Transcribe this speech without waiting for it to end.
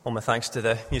Well, my thanks to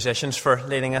the musicians for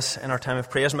leading us in our time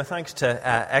of praise. My thanks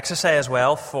to Exercise as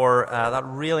well for that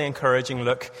really encouraging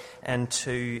look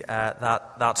into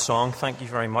that song. Thank you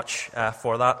very much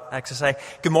for that, Exercise.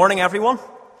 Good morning, everyone.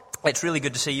 It's really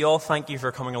good to see you all. Thank you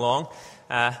for coming along.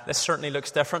 This certainly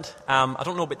looks different. I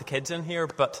don't know about the kids in here,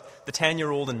 but the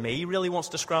 10-year-old in me really wants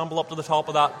to scramble up to the top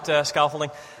of that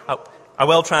scaffolding. I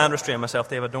will try and restrain myself,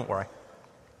 David, don't worry.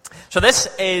 So this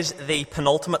is the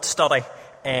penultimate study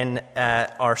in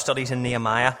our studies in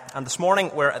Nehemiah, and this morning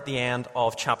we're at the end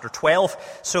of chapter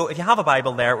 12. So if you have a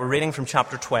Bible there, we're reading from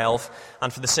chapter 12,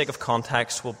 and for the sake of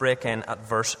context, we'll break in at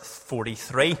verse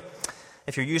 43.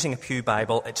 If you're using a Pew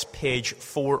Bible, it's page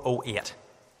 408.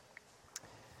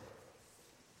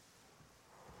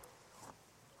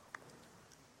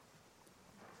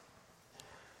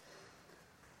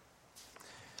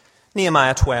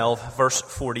 Nehemiah 12, verse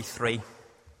 43.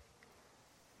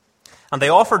 And they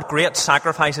offered great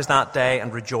sacrifices that day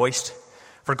and rejoiced,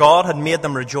 for God had made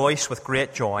them rejoice with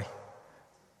great joy.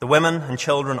 The women and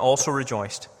children also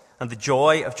rejoiced, and the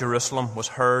joy of Jerusalem was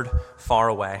heard far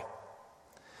away.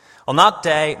 On that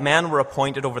day, men were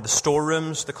appointed over the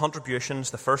storerooms, the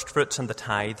contributions, the firstfruits, and the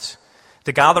tithes,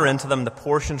 to gather into them the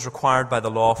portions required by the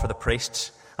law for the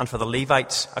priests and for the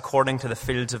Levites according to the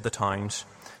fields of the towns.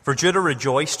 For Judah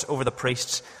rejoiced over the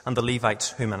priests and the Levites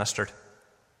who ministered.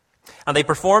 And they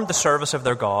performed the service of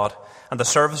their God and the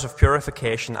service of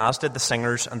purification, as did the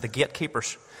singers and the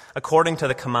gatekeepers, according to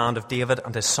the command of David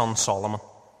and his son Solomon.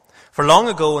 For long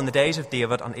ago, in the days of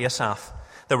David and Asaph,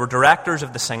 there were directors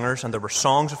of the singers, and there were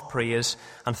songs of praise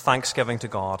and thanksgiving to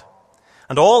God.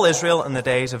 And all Israel in the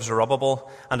days of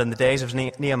Zerubbabel and in the days of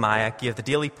Nehemiah gave the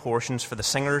daily portions for the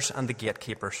singers and the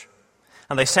gatekeepers.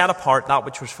 And they set apart that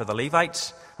which was for the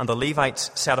Levites, and the Levites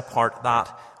set apart that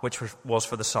which was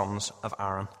for the sons of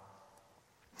Aaron.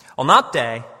 On that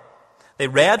day, they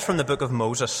read from the book of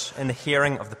Moses in the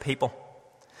hearing of the people.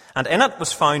 And in it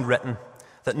was found written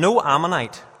that no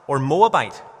Ammonite or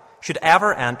Moabite should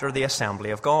ever enter the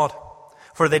assembly of God.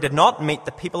 For they did not meet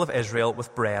the people of Israel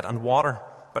with bread and water,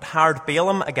 but hired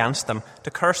Balaam against them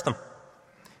to curse them.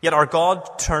 Yet our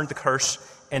God turned the curse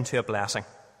into a blessing.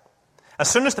 As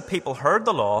soon as the people heard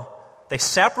the law, they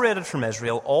separated from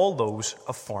Israel all those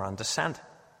of foreign descent.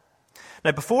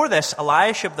 Now before this,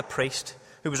 Eliashib the priest,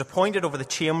 who was appointed over the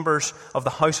chambers of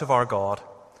the house of our God,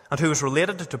 and who was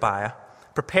related to Tobiah,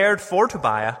 prepared for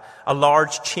Tobiah a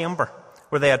large chamber,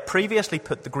 where they had previously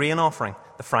put the grain offering,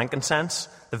 the frankincense,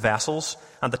 the vessels,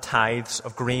 and the tithes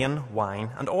of grain,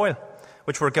 wine, and oil,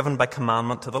 which were given by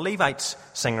commandment to the Levites,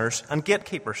 singers, and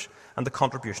gatekeepers, and the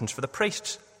contributions for the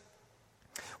priests.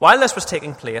 While this was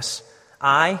taking place,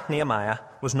 I, Nehemiah,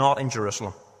 was not in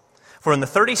Jerusalem. For in the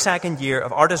 32nd year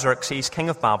of Artaxerxes, king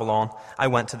of Babylon, I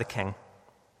went to the king.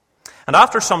 And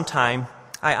after some time,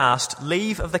 I asked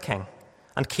leave of the king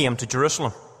and came to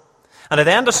Jerusalem. And I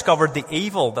then discovered the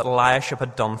evil that Eliashib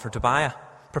had done for Tobiah,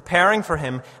 preparing for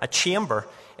him a chamber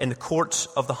in the courts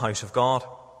of the house of God.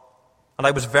 And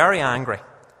I was very angry,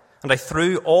 and I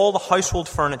threw all the household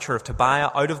furniture of Tobiah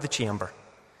out of the chamber.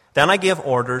 Then I gave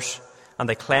orders, and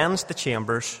they cleansed the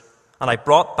chambers, and I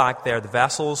brought back there the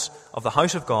vessels of the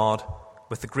house of God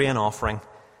with the grain offering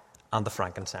and the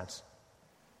frankincense.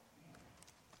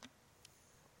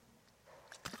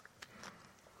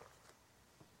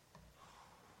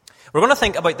 We're going to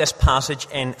think about this passage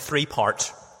in three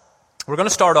parts. We're going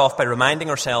to start off by reminding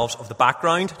ourselves of the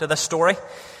background to this story,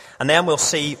 and then we'll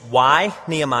see why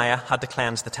Nehemiah had to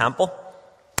cleanse the temple,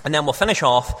 and then we'll finish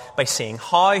off by seeing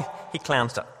how he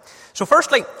cleansed it. So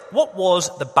firstly, what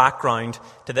was the background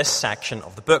to this section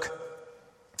of the book?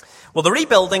 Well, the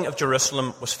rebuilding of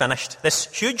Jerusalem was finished. This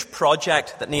huge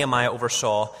project that Nehemiah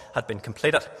oversaw had been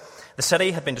completed. The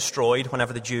city had been destroyed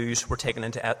whenever the Jews were taken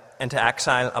into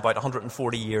exile about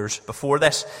 140 years before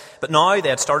this. But now they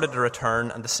had started to return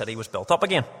and the city was built up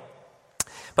again.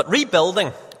 But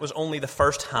rebuilding was only the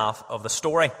first half of the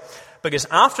story, because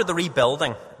after the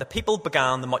rebuilding, the people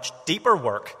began the much deeper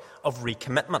work of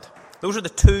recommitment. Those are the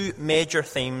two major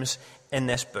themes in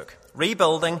this book.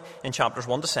 Rebuilding in chapters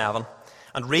 1 to 7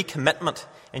 and recommitment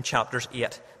in chapters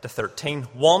 8 to 13.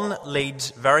 One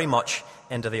leads very much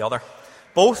into the other.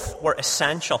 Both were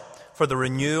essential for the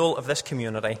renewal of this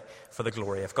community for the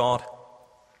glory of God.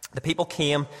 The people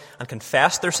came and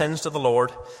confessed their sins to the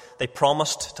Lord. They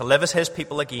promised to live as his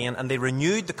people again, and they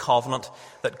renewed the covenant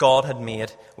that God had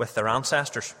made with their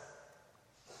ancestors.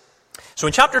 So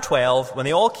in chapter 12, when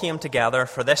they all came together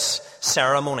for this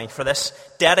ceremony, for this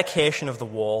dedication of the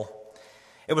wall,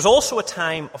 it was also a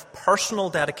time of personal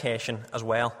dedication as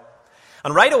well.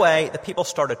 And right away, the people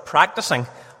started practicing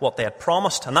what they had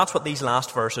promised, and that's what these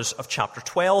last verses of chapter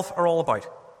 12 are all about.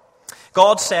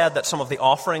 God said that some of the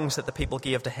offerings that the people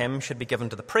gave to him should be given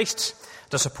to the priests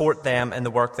to support them in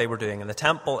the work they were doing in the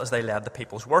temple as they led the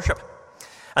people's worship.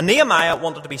 And Nehemiah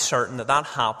wanted to be certain that that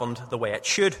happened the way it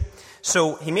should.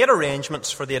 So he made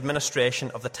arrangements for the administration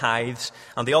of the tithes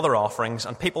and the other offerings,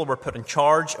 and people were put in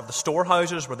charge of the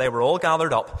storehouses where they were all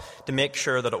gathered up to make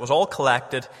sure that it was all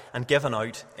collected and given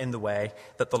out in the way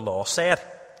that the law said.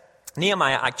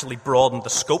 Nehemiah actually broadened the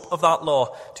scope of that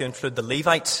law to include the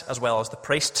Levites as well as the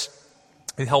priests,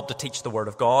 who helped to teach the word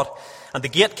of God. And the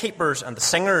gatekeepers and the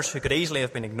singers, who could easily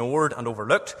have been ignored and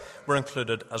overlooked, were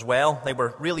included as well. They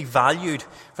were really valued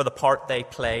for the part they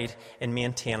played in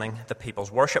maintaining the people's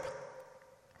worship.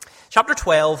 Chapter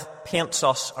 12 paints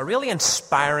us a really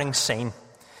inspiring scene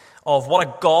of what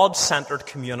a God-centered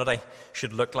community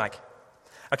should look like.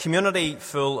 A community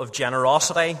full of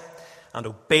generosity and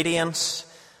obedience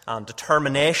and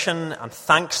determination and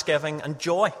thanksgiving and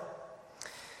joy.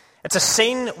 It's a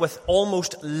scene with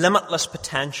almost limitless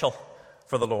potential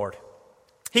for the Lord.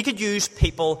 He could use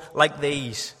people like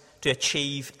these to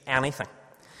achieve anything.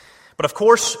 But of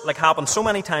course, like happened so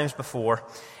many times before,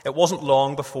 it wasn't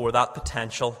long before that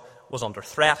potential was under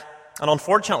threat. And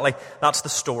unfortunately, that's the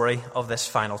story of this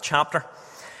final chapter.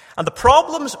 And the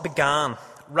problems began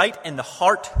right in the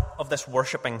heart of this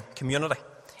worshipping community,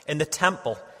 in the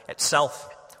temple itself,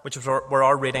 which is where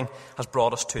our reading has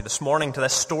brought us to this morning, to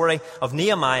this story of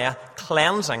Nehemiah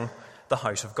cleansing the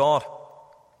house of God.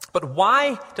 But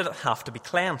why did it have to be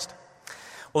cleansed?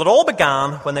 Well, it all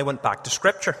began when they went back to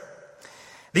Scripture.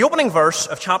 The opening verse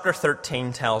of chapter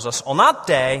 13 tells us, on that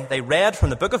day they read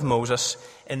from the book of Moses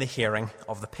in the hearing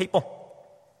of the people.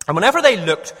 And whenever they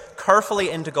looked carefully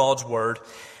into God's word,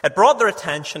 it brought their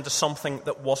attention to something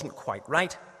that wasn't quite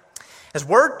right. His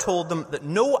word told them that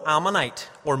no Ammonite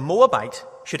or Moabite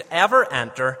should ever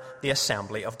enter the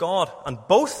assembly of God. And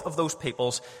both of those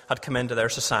peoples had come into their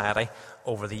society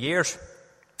over the years.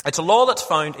 It's a law that's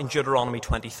found in Deuteronomy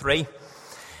 23.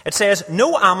 It says,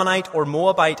 no Ammonite or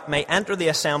Moabite may enter the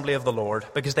assembly of the Lord,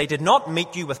 because they did not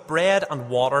meet you with bread and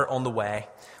water on the way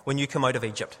when you come out of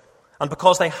Egypt, and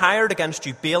because they hired against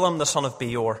you Balaam the son of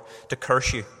Beor to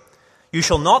curse you. You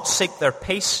shall not seek their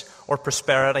peace or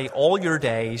prosperity all your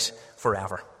days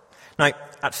forever. Now,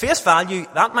 at face value,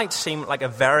 that might seem like a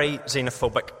very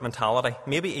xenophobic mentality,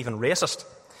 maybe even racist.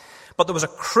 But there was a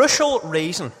crucial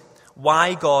reason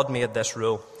why God made this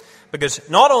rule. Because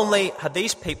not only had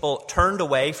these people turned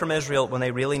away from Israel when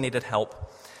they really needed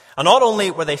help, and not only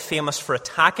were they famous for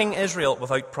attacking Israel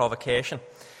without provocation,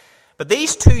 but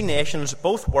these two nations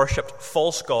both worshipped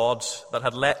false gods that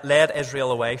had led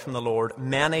Israel away from the Lord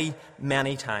many,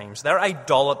 many times. Their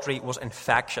idolatry was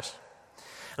infectious.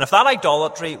 And if that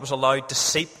idolatry was allowed to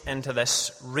seep into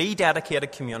this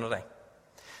rededicated community,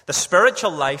 the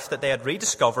spiritual life that they had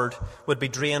rediscovered would be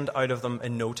drained out of them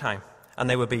in no time, and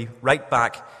they would be right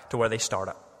back to where they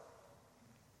started.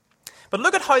 But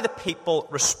look at how the people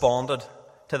responded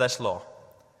to this law.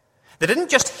 They didn't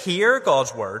just hear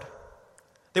God's word,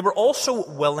 they were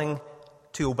also willing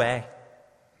to obey.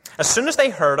 As soon as they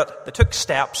heard it, they took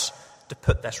steps to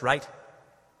put this right.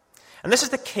 And this is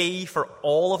the key for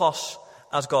all of us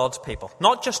as God's people.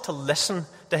 Not just to listen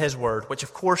to his word, which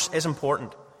of course is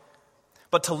important,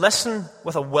 but to listen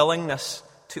with a willingness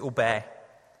to obey.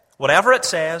 Whatever it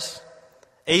says,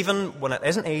 even when it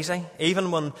isn't easy,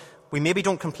 even when we maybe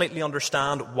don't completely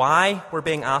understand why we're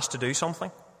being asked to do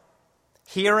something,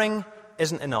 hearing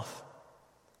isn't enough.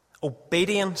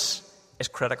 Obedience is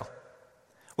critical.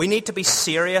 We need to be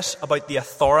serious about the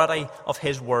authority of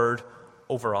his word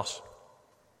over us.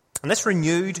 And this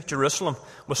renewed Jerusalem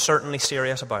was certainly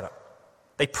serious about it.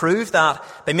 They proved that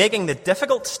by making the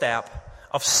difficult step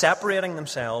of separating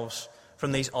themselves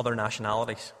from these other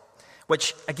nationalities.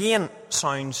 Which, again,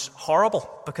 sounds horrible,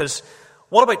 because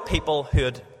what about people who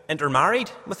had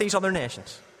intermarried with these other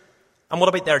nations? And what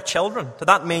about their children? Did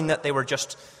that mean that they were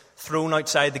just thrown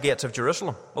outside the gates of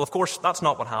Jerusalem? Well, of course, that's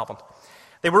not what happened.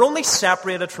 They were only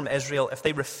separated from Israel if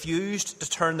they refused to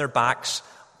turn their backs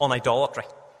on idolatry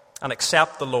and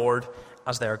accept the Lord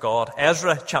as their God.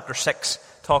 Ezra chapter 6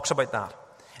 talks about that.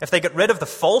 If they get rid of the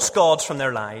false gods from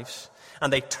their lives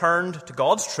and they turned to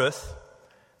God's truth,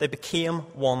 they became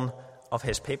one of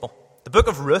his people. The book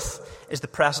of Ruth is the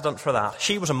precedent for that.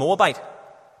 She was a Moabite,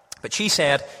 but she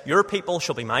said, your people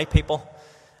shall be my people,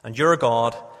 and your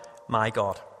God, my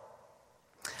God.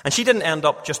 And she didn't end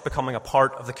up just becoming a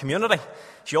part of the community.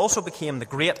 She also became the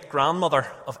great-grandmother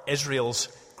of Israel's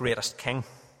greatest king.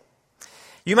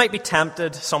 You might be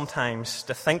tempted sometimes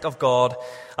to think of God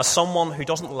as someone who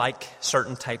doesn't like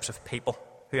certain types of people,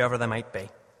 whoever they might be.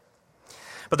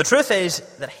 But the truth is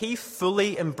that he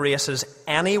fully embraces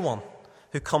anyone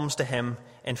who comes to him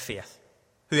in faith.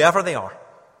 whoever they are.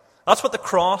 That's what the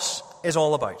cross is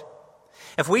all about.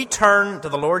 If we turn to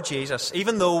the Lord Jesus,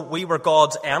 even though we were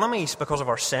God's enemies because of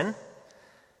our sin,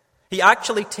 he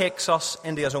actually takes us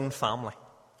into his own family.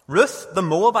 Ruth the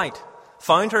Moabite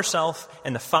found herself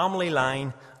in the family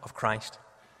line of Christ.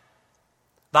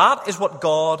 That is what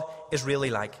God is really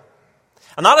like.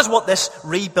 And that is what this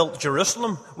rebuilt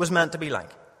Jerusalem was meant to be like.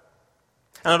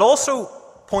 And it also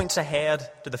points ahead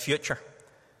to the future,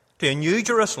 to a new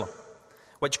Jerusalem,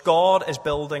 which God is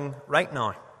building right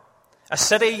now. A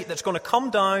city that's going to come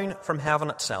down from heaven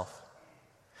itself,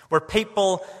 where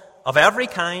people of every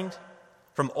kind,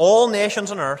 from all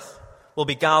nations on earth, will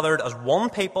be gathered as one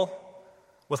people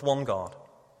with one God.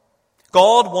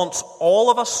 God wants all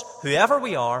of us, whoever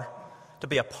we are, to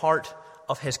be a part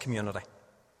of his community.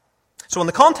 So in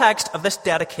the context of this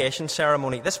dedication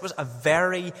ceremony, this was a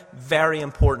very, very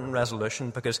important resolution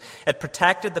because it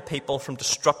protected the people from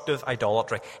destructive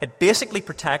idolatry. It basically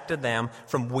protected them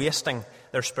from wasting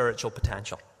their spiritual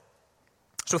potential.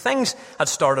 So things had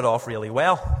started off really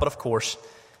well, but of course,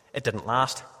 it didn't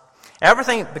last.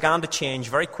 Everything began to change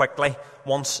very quickly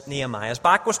once Nehemiah's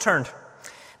back was turned.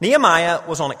 Nehemiah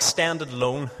was on extended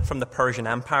loan from the Persian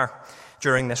Empire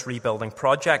during this rebuilding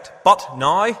project, but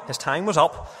now his time was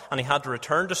up and he had to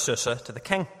return to Susa to the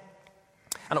king.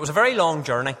 And it was a very long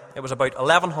journey. It was about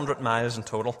 1,100 miles in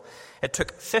total. It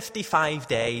took 55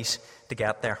 days to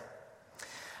get there.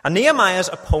 And Nehemiah's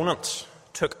opponents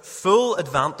took full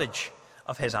advantage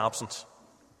of his absence.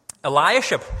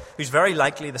 Eliashib, who's very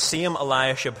likely the same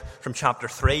Eliashib from chapter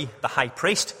 3, the high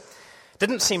priest,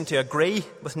 didn't seem to agree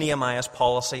with Nehemiah's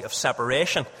policy of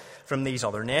separation from these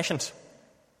other nations.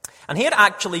 And he had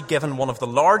actually given one of the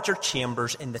larger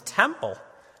chambers in the temple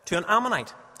to an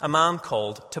Ammonite, a man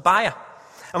called Tobiah.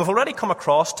 And we've already come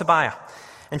across Tobiah.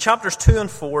 In chapters 2 and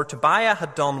 4, Tobiah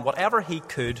had done whatever he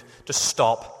could to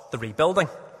stop the rebuilding.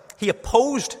 He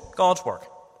opposed God's work.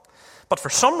 But for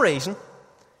some reason,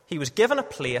 he was given a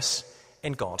place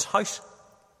in God's house.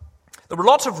 There were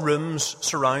lots of rooms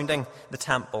surrounding the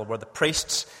temple where the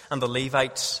priests and the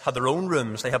Levites had their own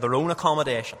rooms. They had their own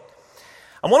accommodation.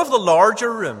 And one of the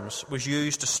larger rooms was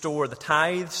used to store the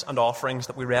tithes and offerings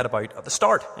that we read about at the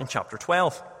start in chapter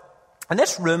 12. And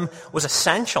this room was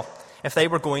essential if they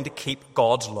were going to keep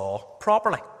God's law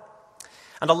properly.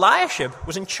 And Eliashib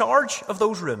was in charge of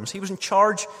those rooms. He was in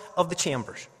charge of the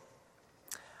chambers.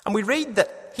 And we read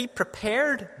that he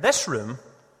prepared this room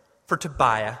for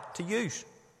Tobiah to use.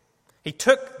 He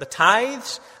took the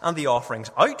tithes and the offerings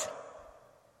out,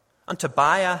 and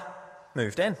Tobiah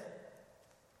moved in.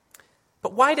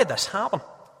 But why did this happen?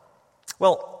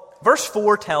 Well, verse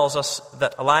 4 tells us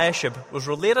that Eliashib was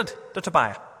related to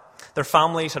Tobiah. Their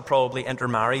families had probably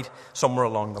intermarried somewhere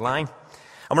along the line.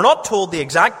 And we're not told the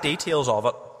exact details of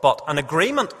it, but an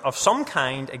agreement of some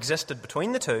kind existed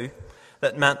between the two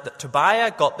that meant that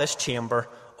Tobiah got this chamber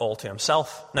all to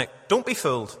himself. Now, don't be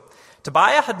fooled.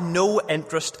 Tobiah had no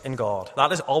interest in God.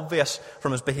 That is obvious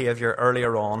from his behaviour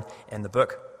earlier on in the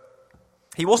book.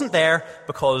 He wasn't there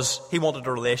because he wanted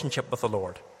a relationship with the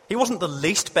Lord. He wasn't the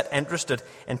least bit interested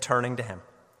in turning to him.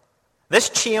 This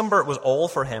chamber was all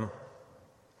for him.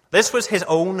 This was his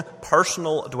own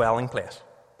personal dwelling place.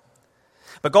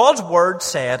 But God's word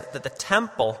said that the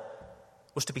temple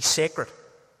was to be sacred.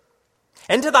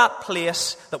 Into that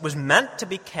place that was meant to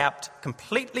be kept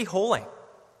completely holy,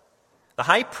 the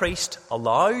high priest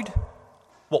allowed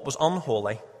what was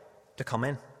unholy to come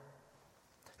in.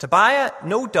 Tobiah,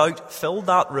 no doubt, filled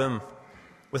that room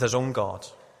with his own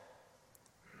gods.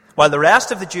 While the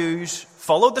rest of the Jews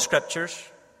followed the scriptures,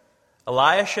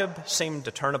 Eliashib seemed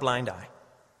to turn a blind eye.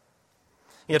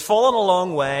 He had fallen a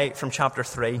long way from chapter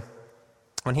 3,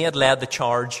 when he had led the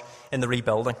charge in the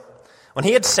rebuilding, when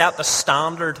he had set the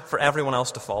standard for everyone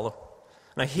else to follow.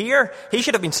 Now here, he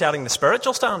should have been setting the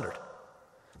spiritual standard.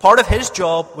 Part of his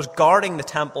job was guarding the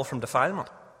temple from defilement.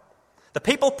 The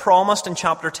people promised in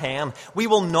chapter 10, "We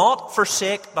will not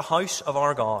forsake the house of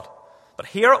our God." But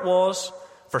here it was,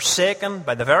 forsaken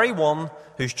by the very one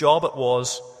whose job it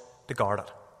was to guard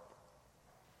it.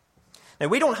 Now,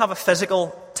 we don't have a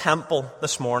physical temple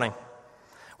this morning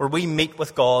where we meet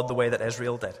with God the way that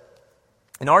Israel did.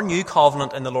 In our new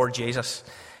covenant in the Lord Jesus,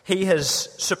 he has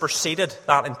superseded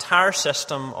that entire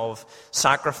system of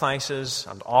sacrifices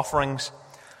and offerings.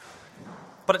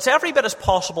 But it's every bit as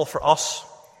possible for us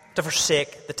to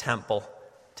forsake the temple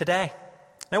today.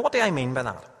 Now, what do I mean by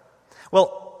that?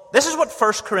 Well, this is what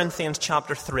 1 Corinthians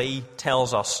chapter 3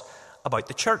 tells us about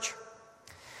the church.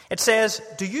 It says,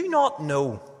 "Do you not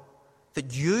know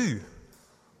that you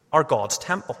are God's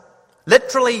temple?"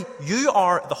 Literally, you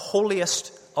are the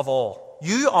holiest of all.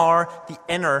 You are the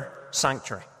inner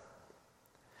sanctuary.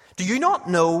 Do you not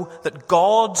know that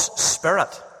God's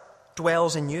Spirit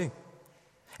dwells in you?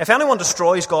 If anyone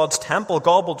destroys God's temple,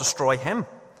 God will destroy him.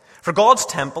 For God's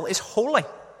temple is holy,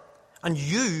 and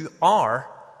you are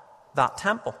that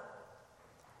temple.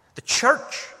 The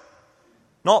church,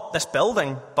 not this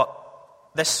building, but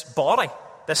this body,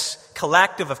 this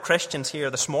collective of Christians here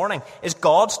this morning, is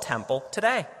God's temple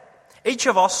today. Each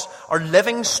of us are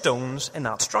living stones in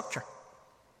that structure.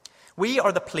 We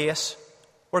are the place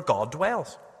where God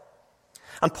dwells.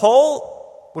 And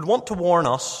Paul would want to warn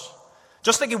us,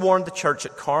 just like he warned the church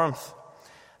at Corinth,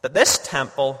 that this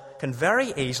temple can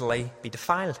very easily be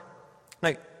defiled.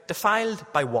 Now, defiled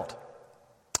by what?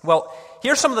 Well,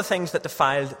 here's some of the things that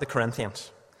defiled the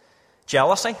Corinthians: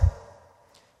 jealousy,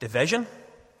 division,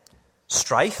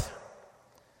 strife,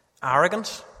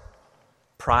 arrogance,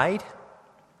 pride,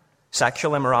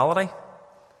 sexual immorality,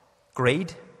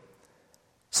 greed,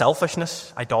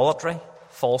 selfishness, idolatry,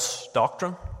 false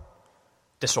doctrine,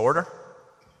 disorder.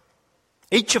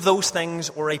 Each of those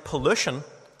things were a pollution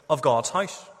of God's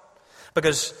house.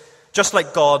 Because just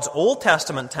like God's Old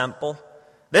Testament temple,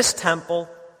 this temple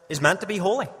is meant to be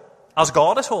holy, as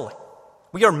God is holy.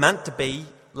 We are meant to be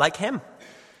like Him.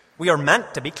 We are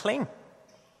meant to be clean.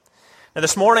 Now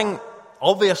this morning,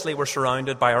 obviously we're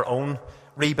surrounded by our own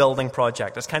rebuilding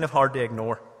project. It's kind of hard to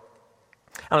ignore.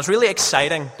 And it's really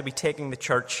exciting to be taking the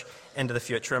church into the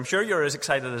future. I'm sure you're as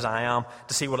excited as I am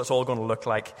to see what it's all going to look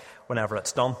like whenever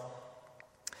it's done.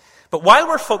 But while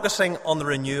we're focusing on the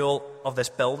renewal of this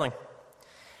building,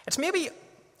 it's maybe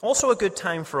also a good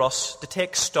time for us to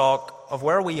take stock of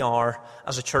where we are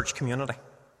as a church community.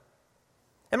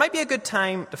 It might be a good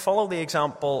time to follow the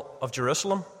example of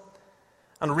Jerusalem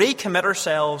and recommit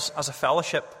ourselves as a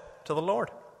fellowship to the Lord,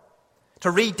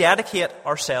 to rededicate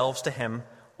ourselves to Him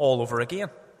all over again.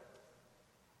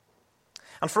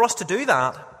 And for us to do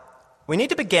that, we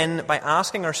need to begin by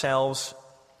asking ourselves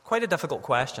quite a difficult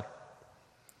question.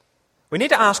 We need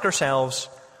to ask ourselves,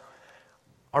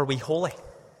 are we holy?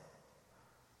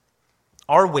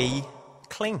 Are we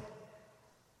clean?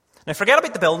 Now forget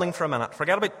about the building for a minute.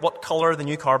 Forget about what colour the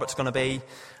new carpet's going to be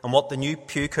and what the new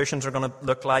pew cushions are going to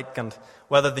look like and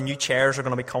whether the new chairs are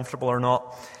going to be comfortable or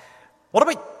not. What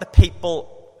about the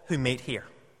people who meet here?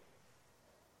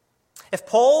 If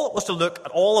Paul was to look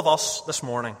at all of us this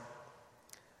morning,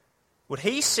 would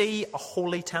he see a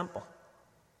holy temple?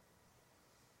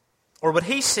 Or would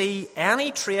he see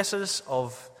any traces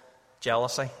of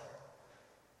jealousy,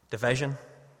 division,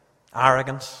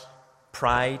 arrogance,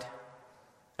 pride,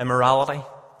 immorality,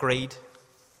 greed,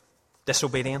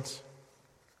 disobedience?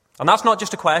 And that's not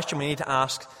just a question we need to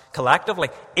ask collectively.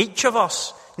 Each of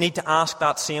us need to ask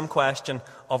that same question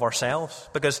of ourselves.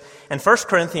 Because in 1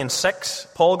 Corinthians 6,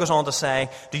 Paul goes on to say,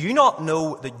 do you not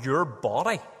know that your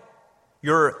body,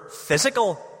 your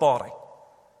physical body,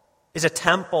 is a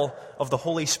temple of the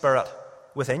Holy Spirit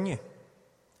within you,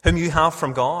 whom you have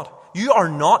from God? You are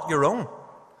not your own,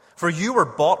 for you were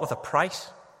bought with a price.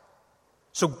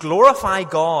 So glorify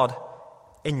God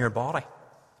in your body.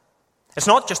 It's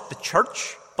not just the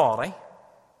church body,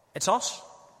 it's us,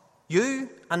 you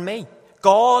and me.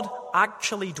 God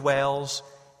actually dwells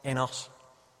in us.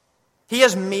 He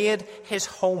has made His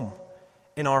home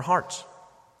in our hearts.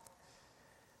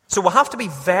 So we'll have to be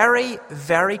very,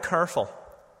 very careful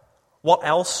what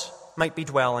else might be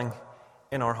dwelling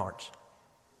in our hearts.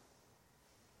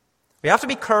 We have to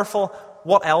be careful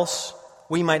what else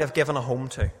we might have given a home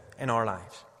to in our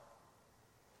lives.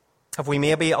 Have we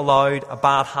maybe allowed a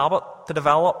bad habit to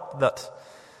develop that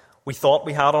we thought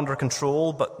we had under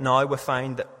control, but now we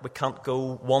find that we can't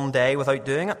go one day without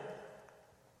doing it?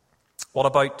 What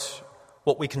about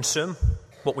what we consume,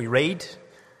 what we read,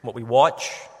 what we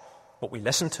watch, what we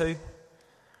listen to?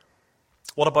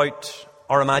 What about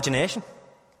our imagination?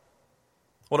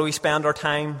 What do we spend our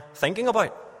time thinking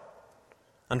about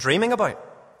and dreaming about?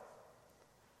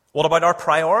 What about our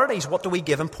priorities? What do we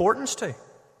give importance to?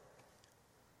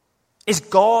 Is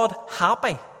God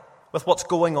happy with what's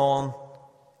going on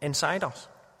inside us?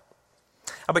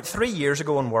 About 3 years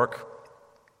ago in work,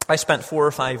 I spent 4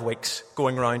 or 5 weeks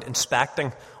going around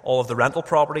inspecting all of the rental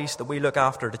properties that we look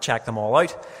after to check them all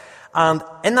out. And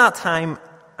in that time,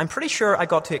 I'm pretty sure I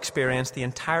got to experience the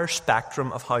entire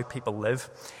spectrum of how people live.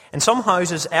 In some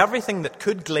houses, everything that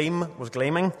could gleam was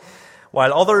gleaming,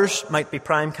 while others might be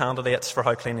prime candidates for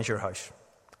how clean is your house.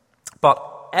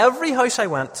 But every house I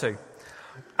went to,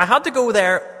 I had to go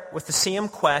there with the same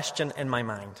question in my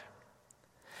mind.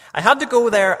 I had to go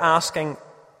there asking,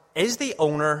 is the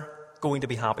owner going to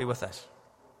be happy with this?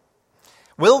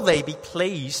 Will they be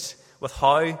pleased with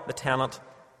how the tenant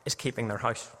is keeping their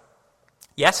house?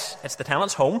 Yes, it's the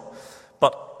tenant's home,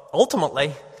 but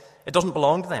ultimately, It doesn't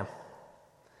belong to them.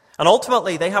 And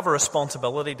ultimately, they have a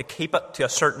responsibility to keep it to a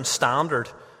certain standard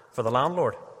for the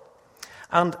landlord.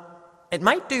 And it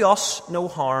might do us no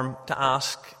harm to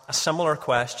ask a similar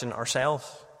question ourselves.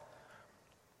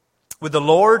 Would the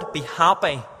Lord be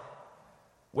happy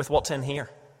with what's in here?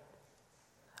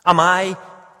 Am I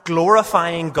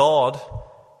glorifying God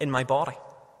in my body?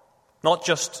 Not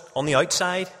just on the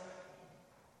outside,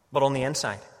 but on the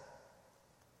inside.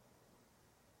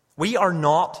 We are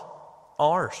not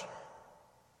ours.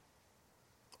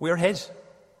 We are His.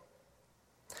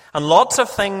 And lots of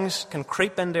things can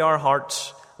creep into our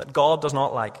hearts that God does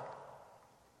not like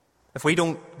if we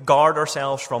don't guard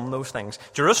ourselves from those things.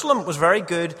 Jerusalem was very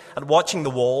good at watching the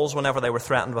walls whenever they were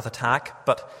threatened with attack,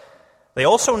 but they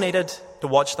also needed to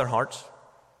watch their hearts.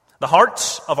 The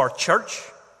hearts of our church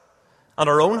and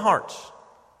our own hearts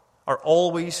are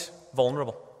always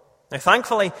vulnerable. Now,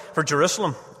 thankfully for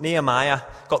Jerusalem, Nehemiah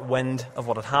got wind of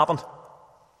what had happened.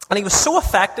 And he was so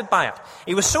affected by it.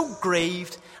 He was so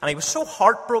grieved and he was so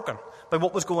heartbroken by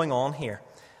what was going on here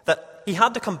that he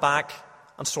had to come back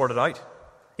and sort it out.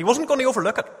 He wasn't going to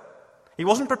overlook it. He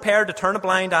wasn't prepared to turn a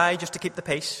blind eye just to keep the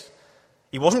peace.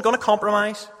 He wasn't going to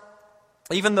compromise,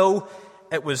 even though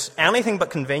it was anything but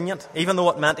convenient, even though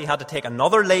it meant he had to take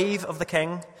another leave of the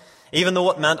king, even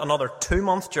though it meant another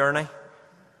 2-month journey.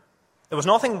 There was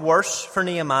nothing worse for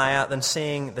Nehemiah than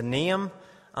seeing the name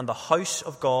and the house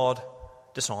of God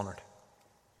dishonoured.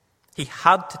 He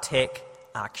had to take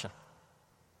action.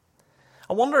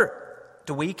 I wonder,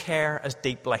 do we care as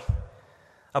deeply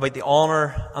about the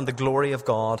honour and the glory of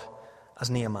God as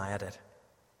Nehemiah did?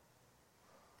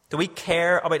 Do we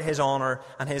care about His honour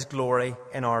and His glory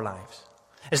in our lives?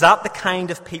 Is that the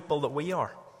kind of people that we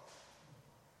are?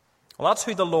 Well, that's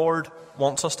who the Lord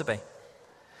wants us to be.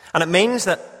 And it means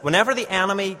that whenever the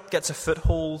enemy gets a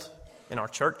foothold in our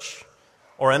church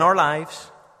or in our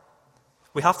lives,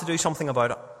 we have to do something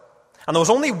about it. And there was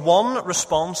only one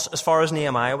response as far as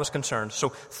Nehemiah was concerned. So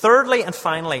thirdly and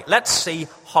finally, let's see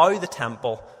how the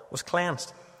temple was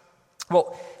cleansed.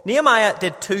 Well, Nehemiah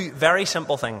did 2 very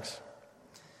simple things.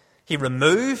 He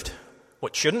removed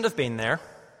what shouldn't have been there,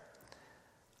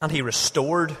 and he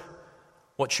restored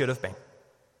what should have been.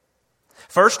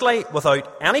 Firstly,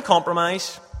 without any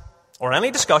compromise or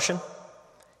any discussion,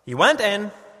 he went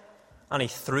in and he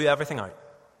threw everything out.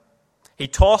 He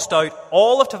tossed out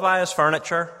all of Tobiah's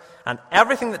furniture and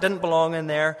everything that didn't belong in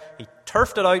there. He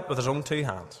turfed it out with his own 2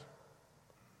 hands.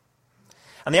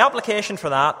 And the application for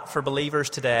that for believers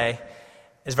today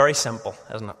is very simple,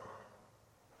 isn't it?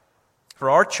 For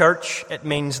our church, it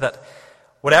means that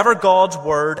whatever God's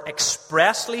word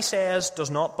expressly says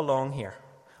does not belong here,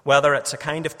 whether it's a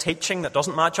kind of teaching that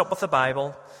doesn't match up with the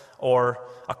Bible, or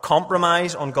a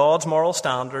compromise on God's moral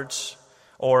standards,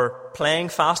 or playing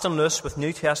fast and loose with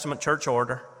New Testament church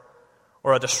order,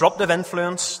 or a disruptive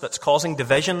influence that's causing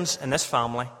divisions in this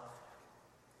family,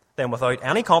 then without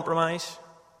any compromise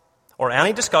or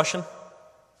any discussion,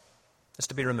 it's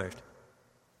to be removed.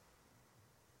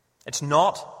 It's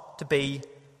not to be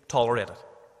tolerated.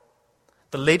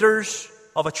 The leaders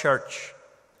of a church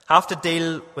have to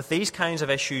deal with these kinds of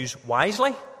issues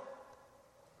wisely,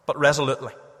 but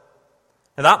resolutely.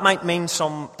 Now, that might mean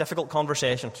some difficult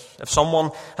conversations. If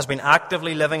someone has been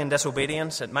actively living in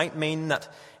disobedience, it might mean that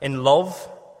in love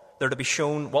they're to be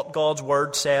shown what God's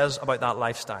word says about that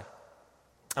lifestyle.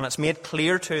 And it's made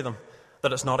clear to them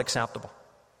that it's not acceptable.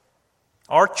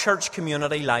 Our church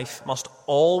community life must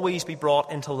always be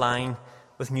brought into line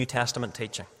with New Testament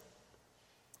teaching.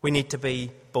 We need to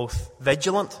be both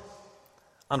vigilant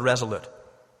and resolute.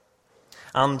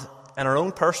 And in our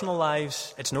own personal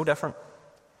lives, it's no different.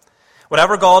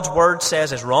 Whatever God's word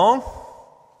says is wrong,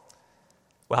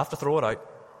 we'll have to throw it out.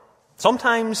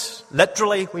 Sometimes,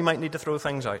 literally, we might need to throw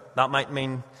things out. That might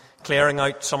mean clearing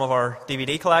out some of our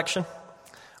DVD collection,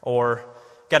 or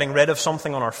getting rid of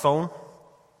something on our phone,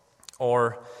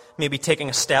 or maybe taking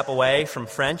a step away from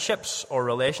friendships or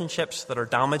relationships that are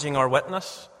damaging our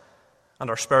witness and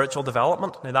our spiritual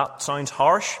development. Now, that sounds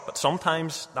harsh, but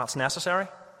sometimes that's necessary.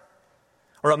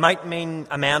 Or it might mean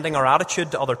amending our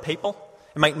attitude to other people.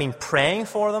 It might mean praying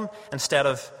for them instead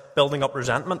of building up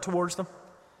resentment towards them.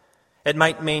 It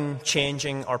might mean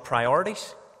changing our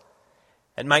priorities.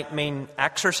 It might mean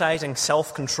exercising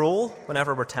self-control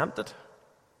whenever we're tempted.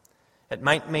 It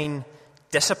might mean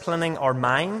disciplining our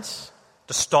minds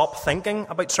to stop thinking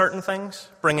about certain things,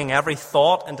 bringing every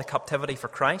thought into captivity for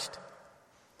Christ.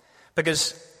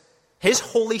 Because His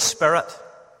Holy Spirit,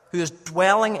 who is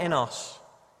dwelling in us,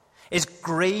 is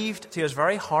grieved to His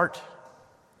very heart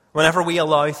whenever we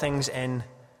allow things in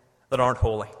that aren't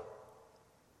holy.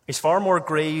 He's far more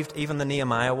grieved even than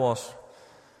Nehemiah was.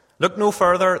 Look no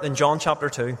further than John chapter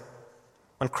 2,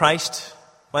 when Christ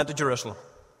went to Jerusalem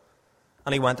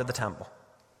and he went to the temple.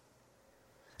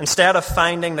 Instead of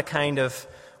finding the kind of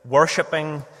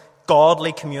worshipping,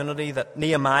 godly community that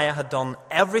Nehemiah had done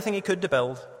everything he could to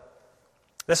build,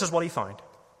 this is what he found.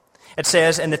 It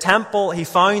says, in the temple he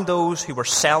found those who were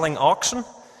selling oxen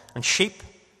and sheep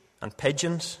and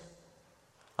pigeons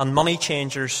and money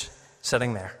changers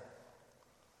sitting there.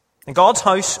 And God's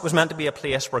house was meant to be a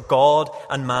place where God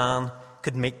and man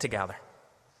could meet together.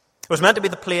 It was meant to be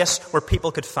the place where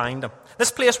people could find him.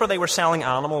 This place where they were selling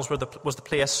animals was the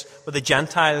place where the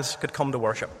Gentiles could come to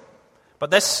worship. But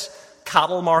this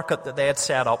cattle market that they had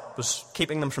set up was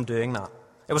keeping them from doing that.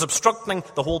 It was obstructing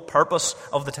the whole purpose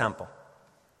of the temple.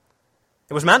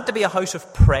 It was meant to be a house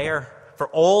of prayer for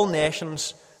all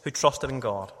nations who trusted in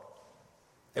God.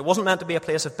 It wasn't meant to be a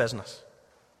place of business.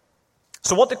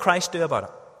 So what did Christ do about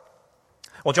it?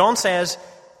 Well, John says,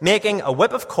 making a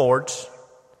whip of cords,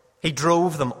 he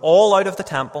drove them all out of the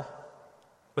temple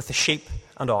with the sheep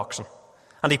and oxen.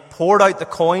 And he poured out the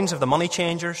coins of the money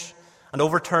changers and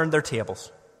overturned their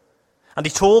tables. And he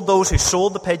told those who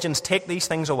sold the pigeons, take these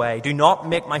things away. Do not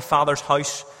make my Father's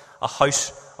house a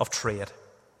house of trade.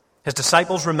 His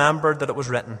disciples remembered that it was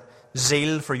written,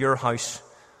 zeal for your house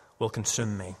will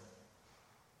consume me.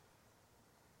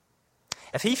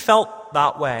 If he felt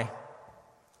that way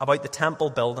about the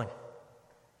temple building,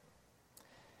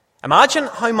 imagine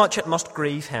how much it must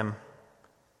grieve him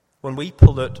when we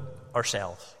pollute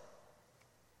ourselves.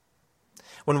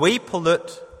 When we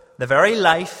pollute the very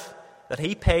life that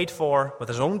he paid for with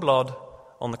his own blood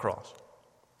on the cross.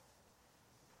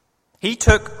 He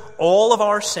took all of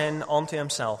our sin onto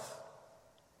himself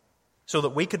so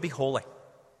that we could be holy,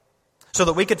 so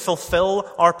that we could fulfill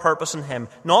our purpose in him,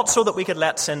 not so that we could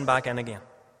let sin back in again.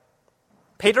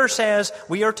 Peter says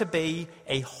we are to be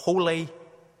a holy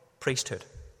priesthood.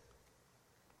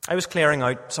 I was clearing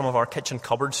out some of our kitchen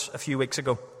cupboards a few weeks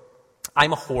ago.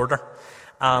 I'm a hoarder,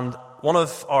 and one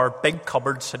of our big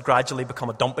cupboards had gradually become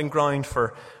a dumping ground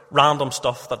for random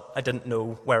stuff that I didn't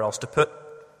know where else to put.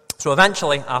 So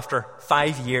eventually, after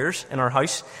 5 years in our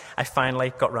house, I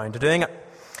finally got round to doing it.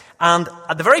 And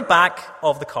at the very back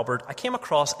of the cupboard, I came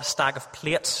across a stack of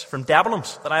plates from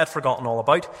Debenhams that I had forgotten all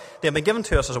about. They had been given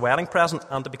to us as a wedding present,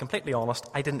 and to be completely honest,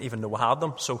 I didn't even know we had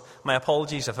them. So my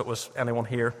apologies if it was anyone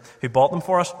here who bought them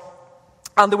for us.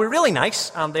 And they were really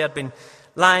nice, and they had been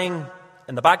lying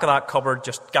in the back of that cupboard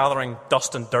just gathering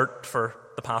dust and dirt for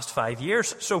the past 5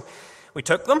 years. So we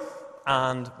took them,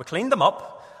 and we cleaned them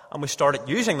up, and we started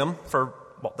using them for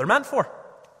what they're meant for.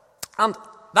 And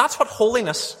that's what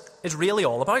holiness is really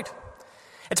all about.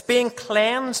 It's being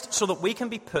cleansed so that we can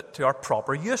be put to our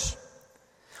proper use.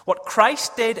 What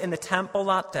Christ did in the temple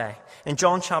that day, in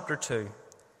John chapter 2,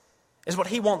 is what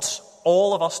he wants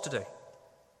all of us to do.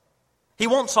 He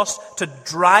wants us to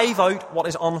drive out what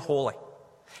is unholy.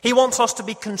 He wants us to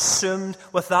be consumed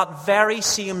with that very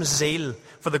same zeal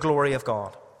for the glory of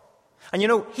God. And you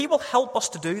know, he will help us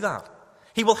to do that.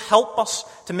 He will help us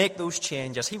to make those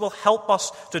changes. He will help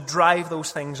us to drive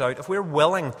those things out if we're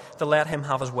willing to let him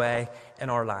have his way in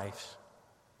our lives.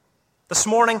 This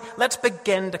morning, let's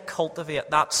begin to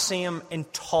cultivate that same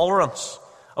intolerance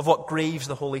of what grieves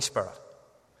the Holy Spirit.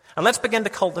 And let's begin to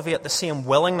cultivate the same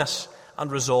willingness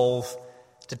and resolve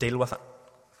to deal with it.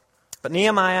 But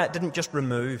Nehemiah didn't just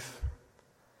remove.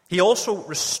 He also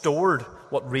restored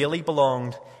what really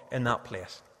belonged in that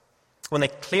place. When they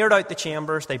cleared out the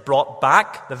chambers, they brought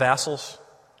back the vessels,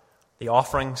 the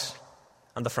offerings,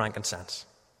 and the frankincense.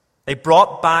 They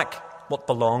brought back what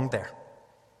belonged there.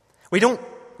 We don't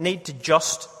need to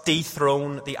just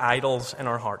dethrone the idols in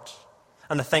our hearts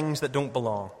and the things that don't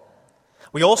belong.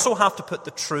 We also have to put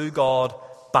the true God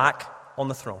back on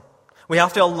the throne. We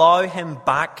have to allow him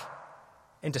back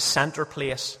into center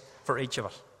place for each of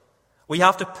us. We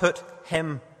have to put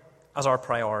him as our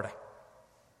priority.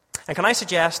 And can I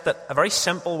suggest that a very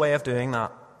simple way of doing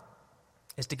that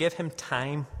is to give him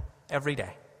time every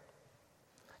day.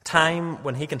 Time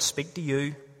when he can speak to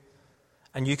you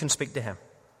and you can speak to him.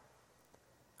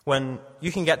 When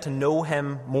you can get to know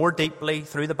him more deeply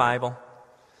through the Bible.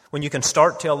 When you can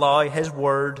start to allow his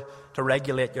word to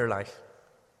regulate your life.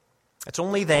 It's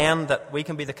only then that we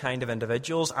can be the kind of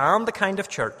individuals and the kind of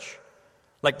church,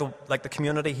 like the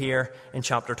community here in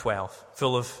chapter 12,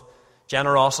 full of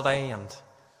generosity and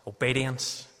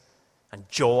obedience and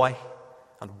joy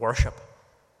and worship.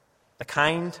 The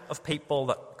kind of people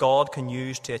that God can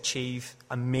use to achieve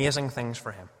amazing things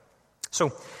for him.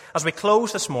 So, as we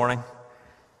close this morning,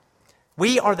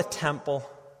 we are the temple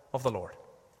of the Lord.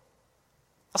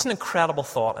 That's an incredible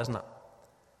thought, isn't it?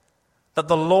 That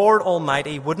the Lord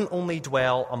Almighty wouldn't only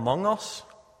dwell among us,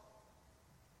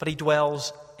 but he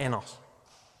dwells in us,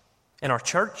 in our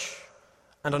church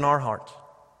and in our hearts.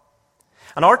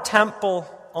 And our temple,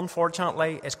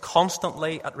 unfortunately, is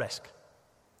constantly at risk.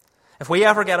 If we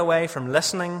ever get away from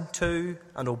listening to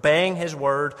and obeying his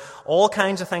word, all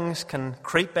kinds of things can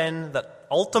creep in that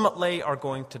ultimately are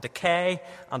going to decay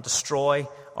and destroy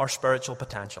our spiritual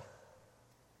potential.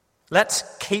 Let's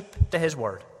keep to his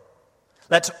word.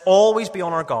 Let's always be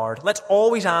on our guard. Let's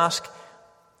always ask,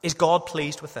 is God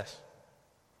pleased with this?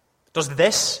 Does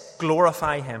this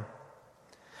glorify him?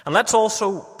 And let's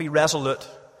also be resolute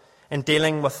in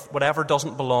dealing with whatever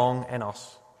doesn't belong in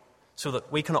us, so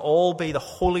that we can all be the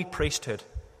holy priesthood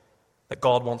that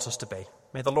God wants us to be.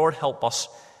 May the Lord help us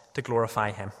to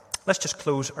glorify him. Let's just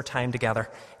close our time together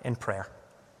in prayer.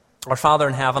 Our Father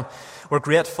in heaven, we're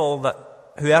grateful that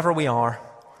whoever we are,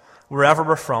 wherever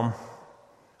we're from,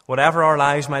 whatever our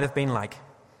lives might have been like,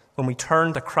 when we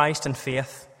turn to Christ in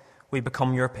faith, we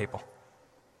become your people.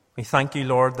 We thank you,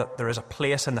 Lord, that there is a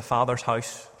place in the Father's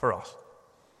house for us.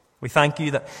 We thank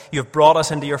you that you have brought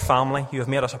us into your family. You have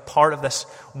made us a part of this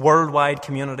worldwide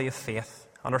community of faith.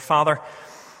 And our Father,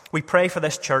 we pray for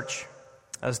this church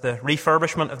as the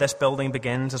refurbishment of this building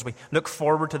begins, as we look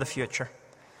forward to the future.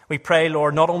 We pray,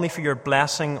 Lord, not only for your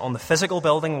blessing on the physical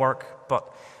building work,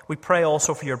 but we pray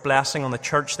also for your blessing on the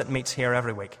church that meets here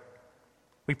every week.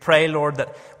 We pray, Lord,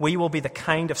 that we will be the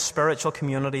kind of spiritual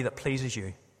community that pleases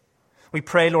you. We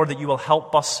pray, Lord, that you will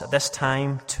help us at this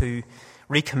time to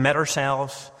recommit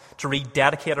ourselves, to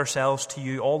rededicate ourselves to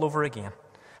you all over again.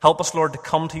 Help us, Lord, to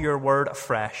come to your word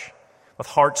afresh, with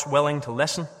hearts willing to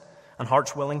listen and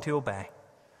hearts willing to obey.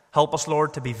 Help us,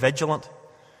 Lord, to be vigilant,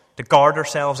 to guard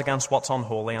ourselves against what's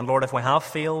unholy. And Lord, if we have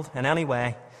failed in any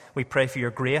way, we pray for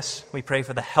your grace. We pray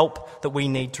for the help that we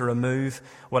need to remove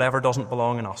whatever doesn't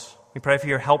belong in us. We pray for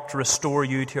your help to restore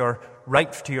you to your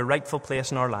rightful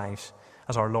place in our lives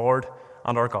as our Lord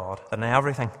and our God, that in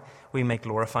everything we may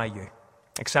glorify you.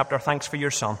 Accept our thanks for your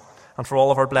Son and for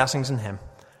all of our blessings in him.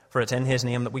 For it's in his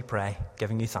name that we pray,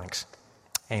 giving you thanks.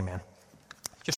 Amen.